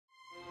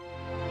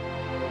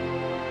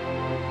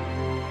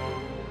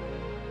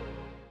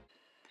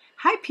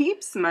Hi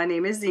peeps, my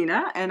name is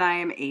Zina and I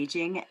am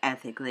aging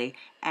ethically.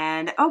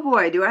 And oh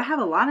boy, do I have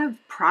a lot of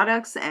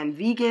products and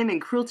vegan and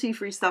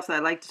cruelty-free stuff that I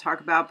like to talk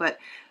about, but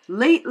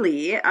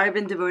lately I've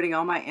been devoting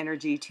all my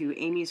energy to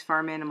Aimee's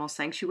Farm Animal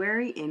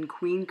Sanctuary in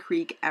Queen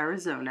Creek,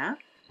 Arizona.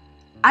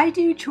 I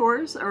do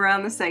chores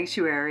around the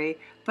sanctuary,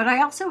 but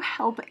I also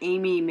help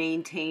Aimee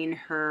maintain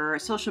her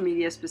social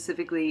media,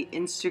 specifically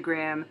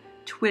Instagram,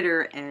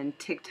 Twitter, and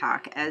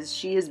TikTok, as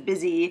she is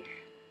busy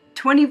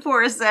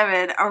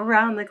 24/7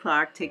 around the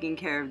clock taking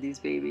care of these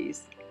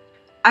babies.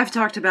 I've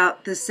talked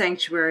about this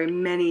sanctuary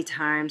many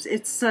times.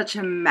 It's such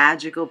a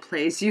magical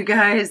place, you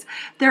guys.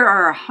 There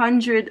are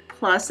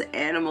 100+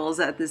 animals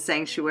at this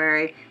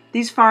sanctuary.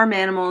 These farm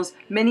animals,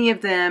 many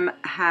of them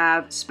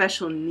have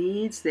special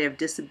needs, they have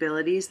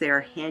disabilities, they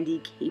are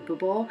handy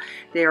capable,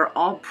 they are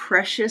all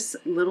precious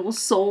little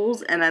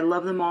souls, and I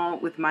love them all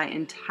with my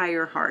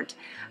entire heart.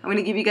 I'm going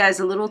to give you guys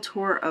a little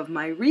tour of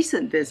my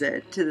recent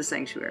visit to the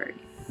sanctuary.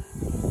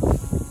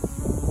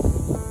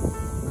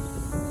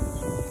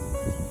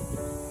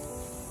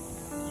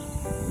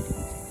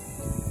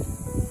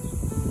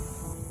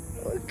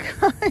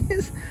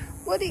 Guys,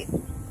 what are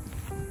you...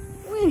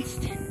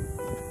 Winston,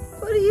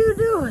 what are you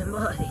doing,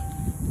 buddy?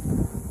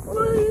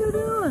 What are you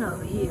doing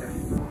over here?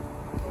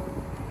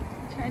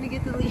 Trying to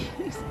get the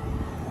leaves.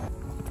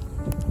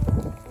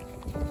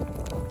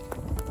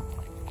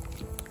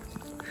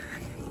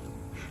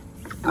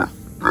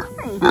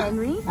 Hey,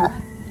 Henry.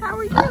 How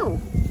are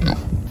you?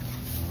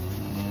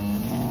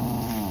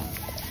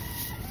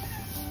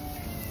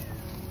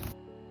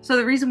 So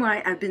the reason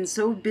why I've been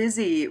so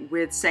busy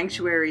with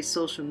sanctuary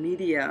social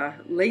media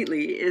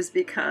lately is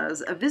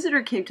because a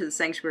visitor came to the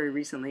sanctuary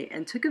recently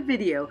and took a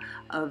video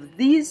of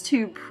these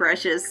two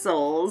precious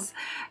souls,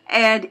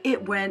 and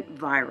it went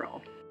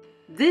viral.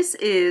 This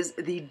is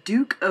the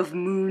Duke of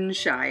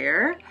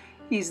Moonshire.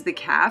 He's the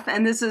calf,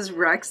 and this is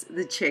Rex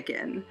the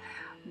chicken.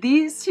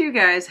 These two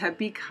guys have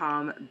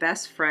become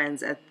best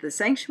friends at the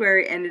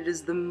sanctuary, and it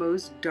is the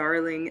most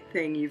darling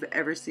thing you've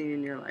ever seen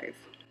in your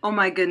life. Oh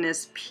my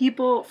goodness,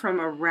 people from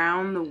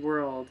around the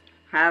world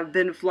have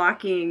been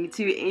flocking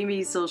to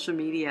Aimee's social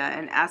media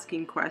and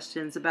asking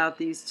questions about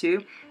these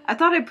two. I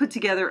thought I'd put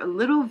together a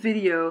little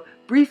video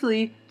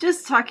briefly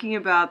just talking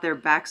about their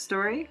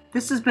backstory.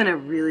 This has been a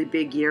really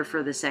big year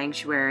for the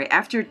sanctuary.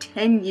 After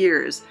 10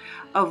 years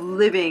of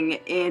living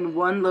in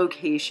one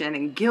location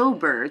in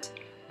Gilbert,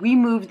 we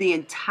moved the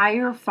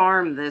entire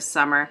farm this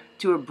summer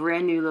to a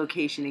brand new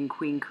location in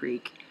Queen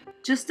Creek.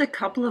 Just a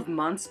couple of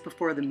months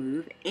before the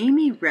move,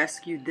 Aimee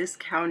rescued this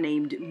cow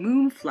named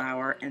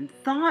Moonflower and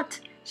thought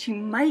she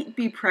might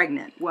be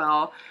pregnant.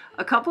 Well,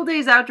 a couple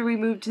days after we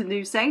moved to the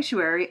new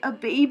sanctuary, a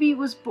baby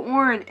was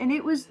born, and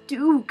it was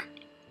Duke.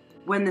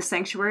 When the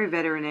sanctuary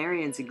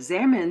veterinarians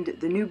examined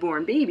the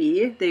newborn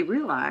baby, they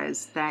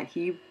realized that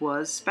he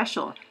was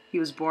special. He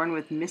was born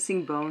with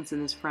missing bones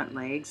in his front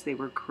legs, they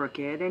were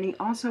crooked, and he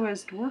also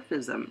has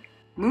dwarfism.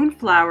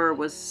 Moonflower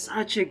was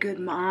such a good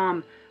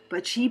mom,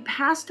 but she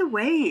passed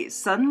away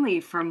suddenly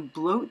from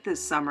bloat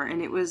this summer,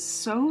 and it was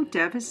so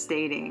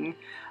devastating.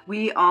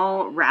 We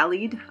all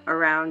rallied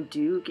around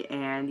Duke,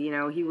 and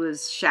he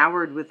was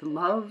showered with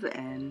love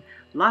and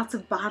lots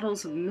of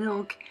bottles of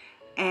milk.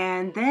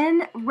 And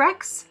then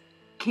Rex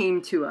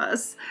came to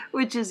us,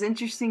 which is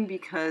interesting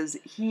because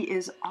he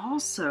is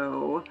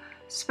also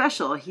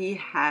special. He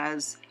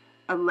has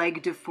a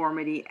leg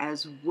deformity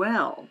as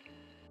well.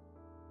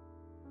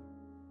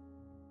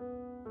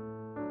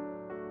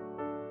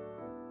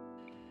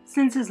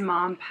 Since his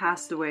mom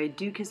passed away,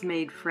 Duke has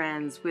made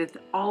friends with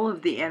all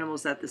of the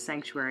animals at the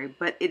sanctuary,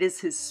 but it is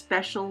his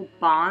special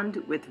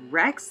bond with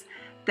Rex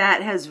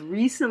that has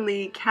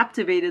recently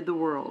captivated the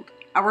world.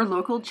 Our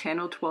local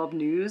Channel 12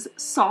 News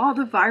saw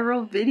the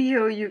viral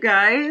video, you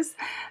guys.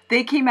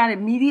 They came out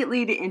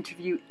immediately to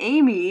interview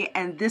Aimee,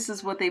 and this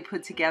is what they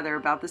put together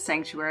about the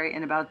sanctuary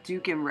and about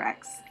Duke and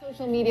Rex.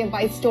 Social media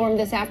by storm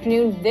this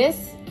afternoon.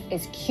 This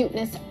is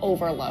cuteness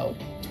overload.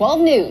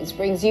 12 News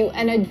brings you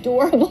an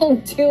adorable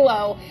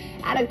duo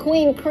out of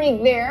Queen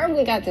Creek there.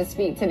 We got to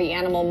speak to the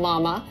animal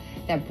mama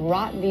that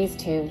brought these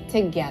two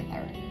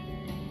together.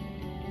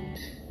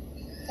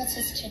 That's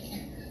his chicken.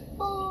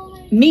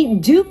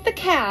 Meet Duke the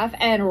calf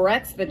and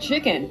Rex the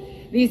chicken.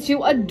 These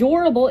two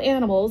adorable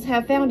animals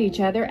have found each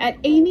other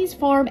at Aimee's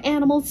Farm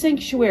Animal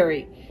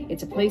Sanctuary.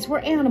 It's a place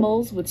where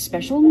animals with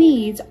special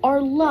needs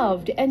are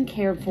loved and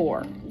cared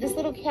for. This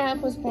little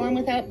calf was born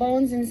without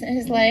bones in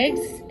his legs,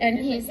 and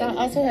he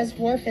also has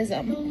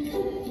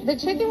dwarfism. The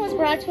chicken was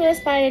brought to us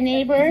by a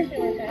neighbor.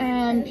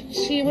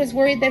 She was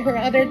worried that her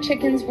other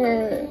chickens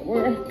were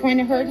going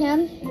to hurt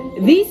him.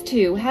 These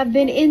two have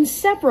been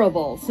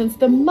inseparable since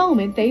the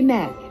moment they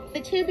met.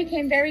 The two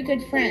became very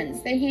good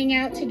friends. They hang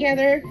out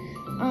together.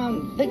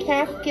 The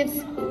calf gives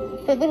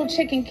the little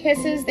chicken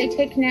kisses. They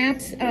take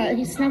naps.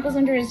 He snuggles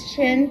under his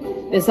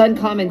chin. This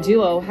uncommon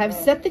duo have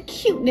set the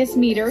cuteness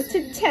meter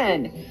to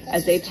 10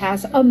 as they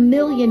pass 1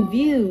 million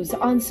views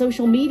on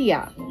social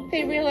media.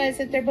 They realize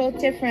that they're both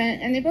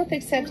different, and they both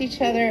accept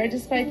each other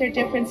despite their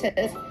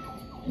differences.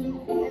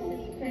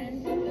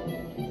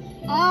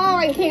 Oh,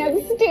 I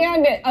can't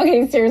stand it.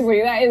 Okay,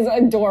 seriously, that is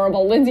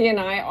adorable. Lindsay and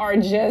I are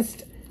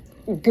just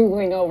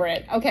Googling over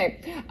it.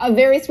 Okay, a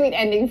very sweet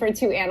ending for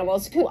two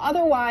animals who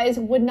otherwise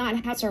would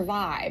not have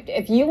survived.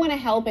 If you want to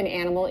help an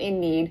animal in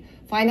need,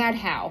 find out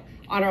how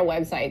on our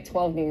website,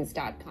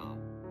 12news.com.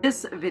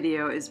 This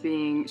video is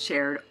being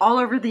shared all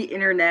over the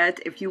internet.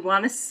 If you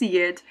want to see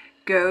it,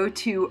 go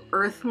to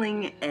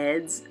Earthling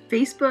Ed's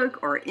Facebook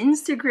or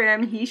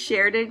Instagram. He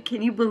shared it.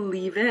 Can you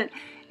believe it?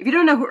 If you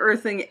don't know who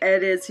Earthling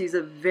Ed is, he's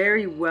a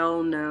very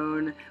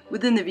well-known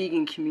within the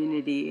vegan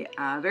community,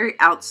 very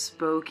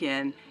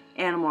outspoken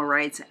animal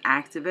rights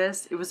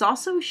activist. It was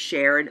also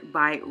shared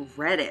by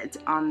Reddit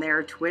on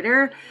their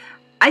Twitter.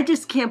 I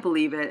just can't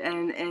believe it,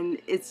 and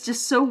it's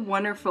just so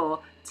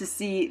wonderful to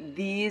see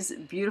these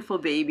beautiful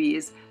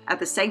babies at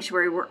the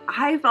sanctuary where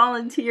I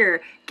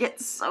volunteer get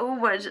so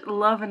much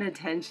love and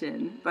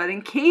attention. But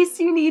in case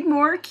you need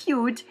more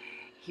cute,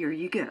 here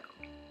you go.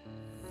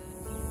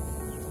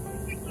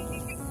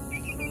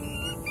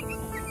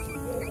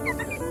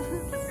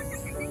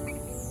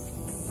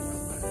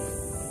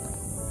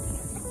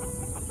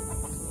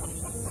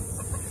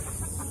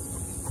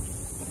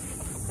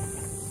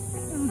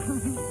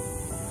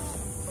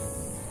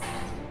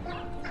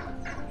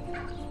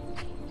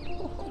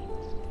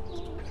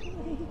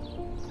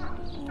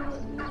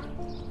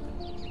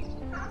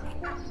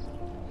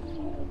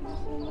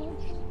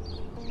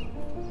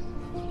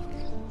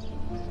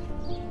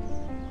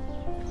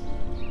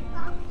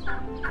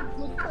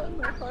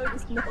 My heart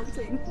is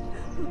melting.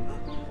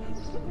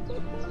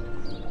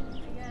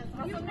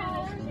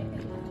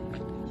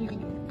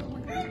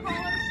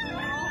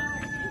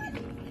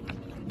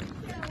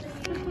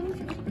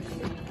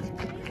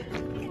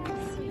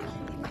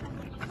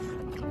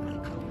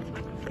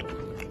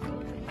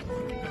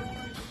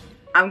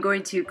 I'm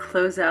going to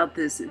close out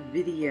this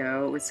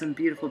video with some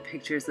beautiful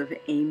pictures of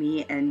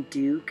Aimee and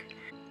Duke.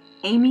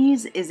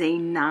 Aimee's is a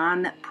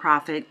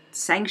non-profit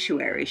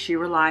sanctuary. She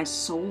relies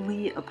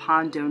solely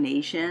upon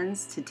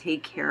donations to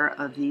take care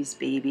of these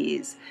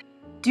babies.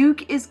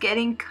 Duke is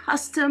getting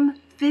custom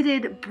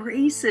fitted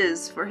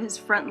braces for his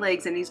front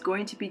legs, and he's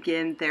going to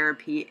begin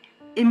therapy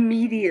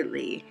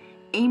immediately.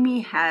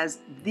 Aimee has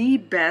the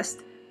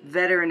best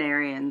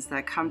veterinarians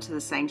that come to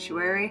the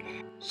sanctuary.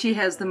 She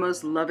has the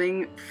most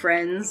loving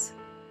friends,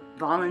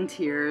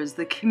 volunteers,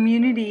 the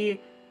community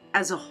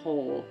as a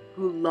whole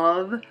who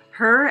love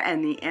her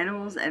and the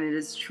animals, and it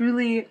is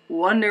truly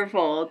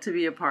wonderful to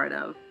be a part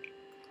of.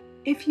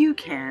 If you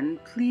can,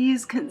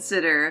 please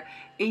consider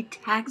a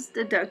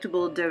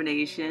tax-deductible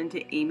donation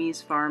to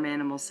Aimee's Farm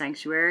Animal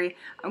Sanctuary.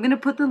 I'm going to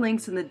put the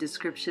links in the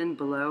description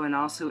below and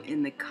also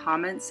in the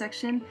comment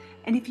section.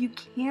 And if you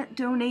can't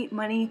donate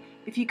money,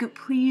 if you could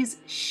please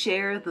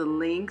share the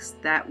links,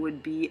 that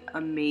would be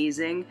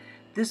amazing.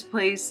 This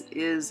place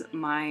is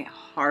my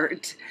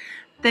heart.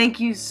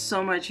 Thank you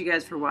so much, you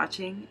guys, for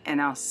watching,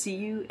 and I'll see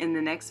you in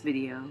the next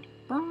video.